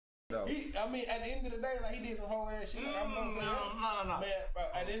I mean, at the end of the day, like he did some whole ass shit. Like, I'm gonna say, No. Man, bro,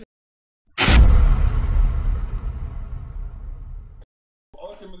 at the end.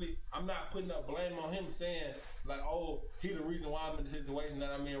 Ultimately, I'm not putting up blame on him saying like, oh, he the reason why I'm in the situation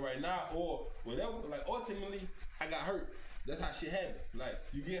that I'm in right now or whatever. Like ultimately, I got hurt. That's how shit happen. Like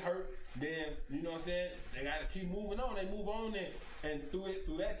you get hurt, then you know what I'm saying. They gotta keep moving on. They move on, and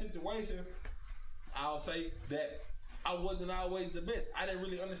through that situation, I'll say that I wasn't always the best. I didn't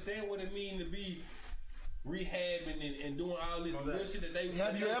really understand what it mean to be rehabbing and doing all this real shit that they.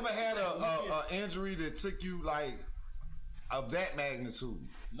 Have you ever had a injury that took you like of that magnitude?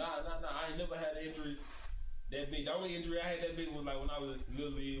 Nah. I ain't never had an injury that big. The only injury I had that big was like when I was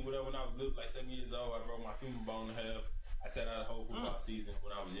little league, whatever. When I was little, like 7 years old, I broke my femur bone in half. I sat out the whole football season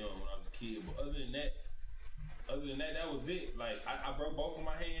when I was young, when I was a kid. But other than that, that was it. Like I broke both of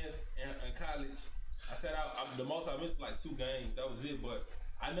my hands in college. I sat out. The most I missed like 2 games. That was it. But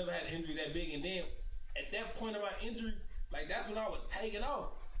I never had an injury that big. And then at that point of my injury, like that's when I was taking off.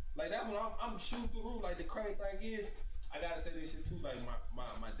 Like that's when I'm shooting through. Like the crazy thing is, I gotta say this shit too. Like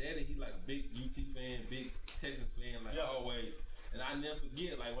my daddy, he like big UT fan, big Texans fan, like always. And I never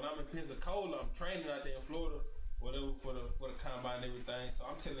forget. Like when I'm in Pensacola, I'm training out there in Florida. Whatever for the combine and everything. So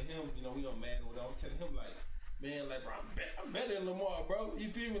I'm telling him, you know, we on Madden with. I'm telling him like, man, like bro, I'm better than Lamar, bro. You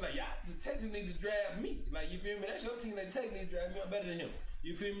feel me? Like y'all, the Texans need to draft me. Like you feel me? That's your team that Texans need to draft me. I'm better than him.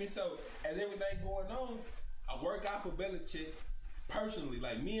 You feel me? So as everything going on, I work out for Belichick personally.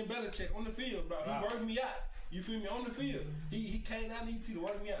 Like me and Belichick on the field, bro. He worked me out. You feel me? On the field, he came down to ET to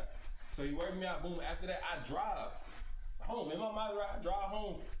work me out. So he worked me out. Boom. After that, I drive home. In my mind, I drive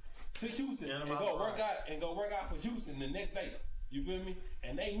home to Houston and go work out for Houston the next day. You feel me?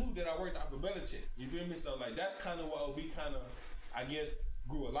 And they knew that I worked out for Belichick. You feel me? So like that's kind of what we kind of, I guess,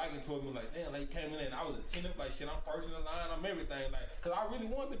 grew a liking toward me. Like damn, like he came in and I was attentive. Like shit, I'm first in the line. I'm everything. Like, cause I really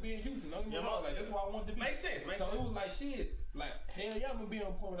wanted to be in Houston. Don't get me wrong. Like that's why I wanted to be. Makes sense. So it was like shit. Like hell yeah, I'm gonna be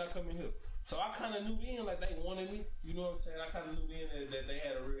on point when I come in here. So I kind of knew then like they wanted me. You know what I'm saying? I kind of knew then that they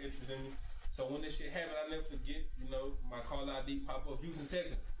had a real interest in me. So when this shit happened, I never forget, you know, my call ID pop up, Houston,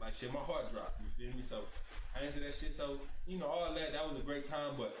 Texas. Like shit, my heart dropped, you feel me? So I answered that shit. So, you know, all that was a great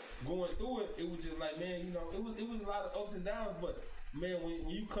time. But going through it, it was just like, man, you know, it was a lot of ups and downs. But man, when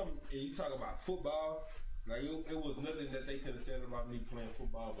you come and you talk about football, like it was nothing that they could have said about me playing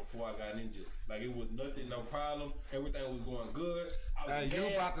football before I got injured. Like it was nothing, no problem. Everything was going good.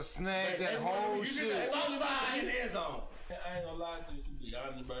 You about to snag that whole shit. Outside in the end zone. I ain't gonna lie to you, to be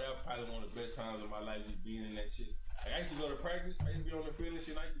honest, bro. That was probably one of the best times of my life, just being in that shit. Like, I used to go to practice, I used to be on the field and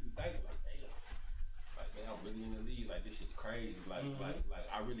shit, and I used to be thinking, like, damn, I'm really in the league. Like, this shit crazy. Like, like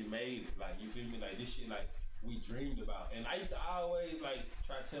I really made it. Like, you feel me? Like, this shit, like, we dreamed about. And I used to always, like,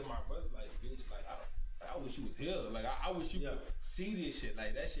 try to tell my brother, like, bitch, like, I wish you was here. Like, I wish you could see this shit.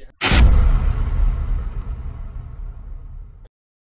 Like, that shit.